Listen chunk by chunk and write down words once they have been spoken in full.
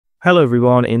Hello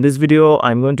everyone, in this video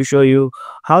I'm going to show you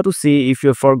how to see if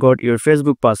you forgot your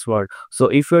Facebook password. So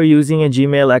if you're using a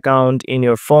Gmail account in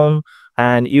your phone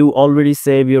and you already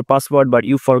save your password but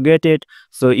you forget it,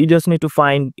 so you just need to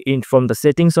find it from the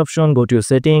settings option. Go to your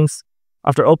settings.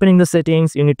 After opening the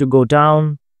settings, you need to go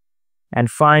down and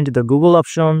find the Google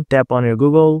option. Tap on your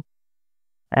Google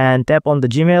and tap on the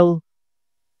Gmail.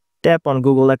 Tap on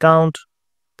Google account.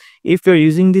 If you're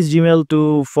using this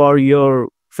Gmail for your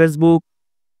Facebook,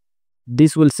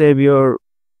 this will save your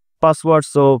password.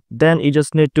 So then you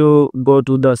just need to go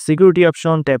to the security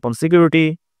option, tap on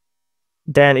security.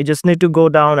 Then you just need to go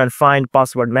down and find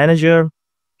password manager.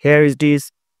 Here is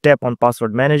this, tap on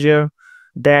password manager.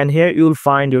 Then here you will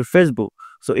find your Facebook.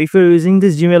 So if you're using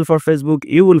this Gmail for Facebook,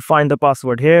 you will find the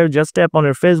password here. Just tap on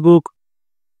your Facebook,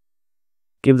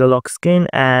 keep the lock screen,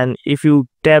 and if you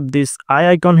tap this eye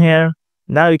icon here,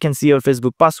 now you can see your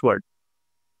Facebook password.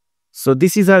 So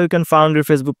this is how you can find your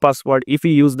Facebook password if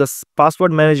you use the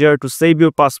password manager to save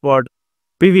your password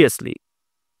previously.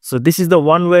 So this is the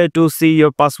one way to see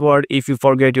your password if you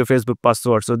forget your Facebook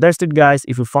password. So that's it guys.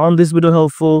 If you found this video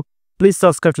helpful, please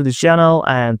subscribe to this channel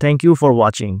and thank you for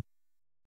watching.